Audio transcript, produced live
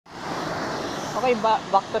Okay,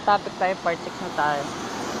 back to topic tayo, part 6 na tayo.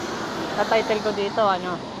 Sa title ko dito,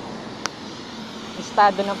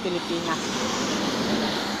 Estado ng Pilipinas.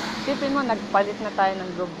 Isipin mo, nagpalit na tayo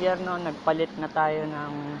ng gobyerno, nagpalit na tayo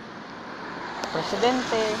ng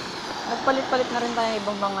presidente, nagpalit-palit na rin tayo ng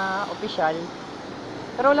ibang mga opisyal,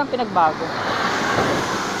 pero walang pinagbago.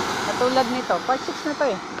 Katulad nito, part 6 na to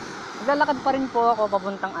eh. Naglalakad pa rin po ako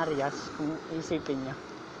papuntang Arias, kung isipin nyo.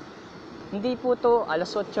 Hindi po to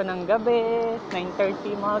alas 8 ng gabi,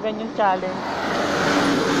 9:30, mga ganyan challenge.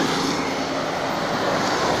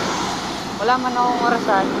 Wala man akong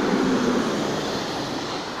orasan.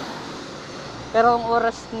 Pero ang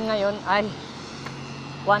oras ngayon ay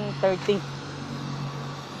 1:30.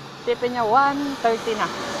 Isipin niya, 1:30 na.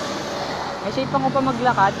 Naisipan ko pa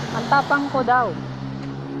maglakad, ang tapang ko daw.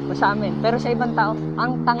 O sa amin. Pero sa ibang tao,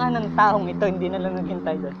 ang tanga ng taong ito, hindi na lang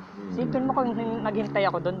naghintay doon. Isipin mo kung naghintay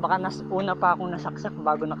ako doon, baka una pa akong nasaksak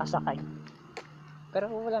bago nakasakay. Pero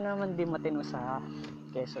wala naman di matino sa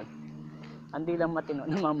Quezon. Hindi lang matino,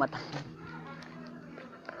 namamatay.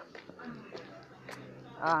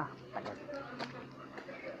 Tagal.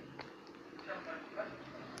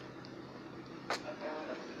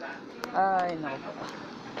 Ay, naku po.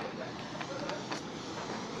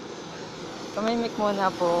 Tumimik muna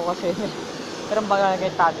po kasi pero baka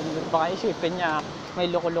kay tatay doon, baka isipin niya may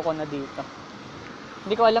loko-loko na dito.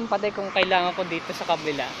 Hindi ko alam pati kung kailangan ko dito sa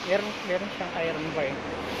kabila. Meron siyang iron bar.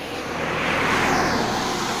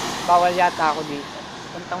 Bawal yata ako dito.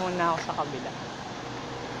 Punta muna ako sa kabila.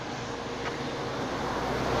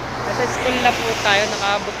 Nasa school na po tayo.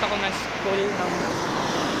 Nakaabot ako ng school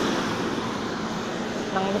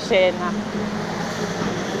ng Lucena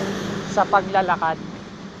sa paglalakad.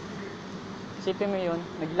 Isipin mo yun,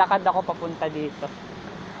 naglakad ako papunta dito.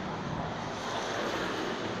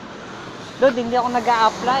 Doon, hindi ako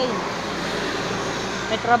nag-a-apply.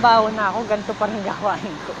 May trabaho na ako, ganito pa rin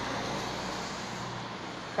gawain ko.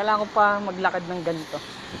 Kailangan ko pa maglakad ng ganito.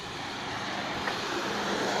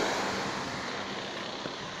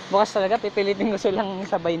 Bukas talaga, pipilitin ko silang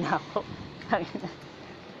sabay na ako.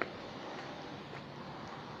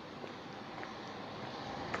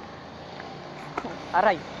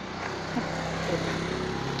 Aray.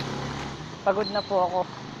 Pagod na po ako.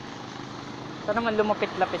 Ito naman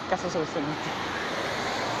lumapit-lapit kasi susunod.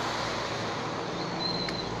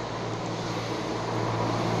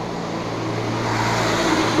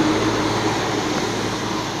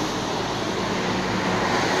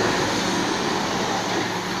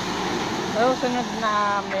 Sunod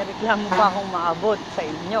na may reklamo pa akong maabot sa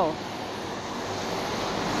inyo.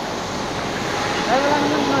 Ay, wala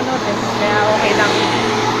naman nanonood eh. Kaya okay lang.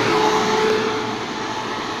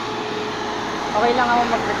 Okay lang ako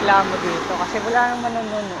magreklamo dito kasi wala nang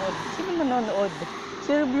manonood. Sino manonood?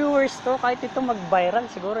 Sino viewers to? Kahit ito mag-viral,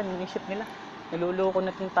 siguro ninisip nila. Naluloko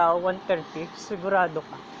na itong tao, 130. Sigurado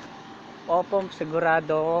ka? Opo,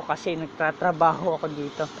 sigurado ako kasi nagtatrabaho ako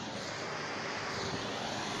dito.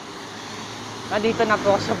 Nandito na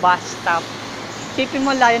po ako sa bus stop. Isipin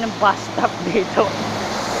mo layo ng bus stop dito.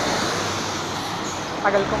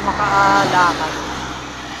 Tagal kong makaalakad.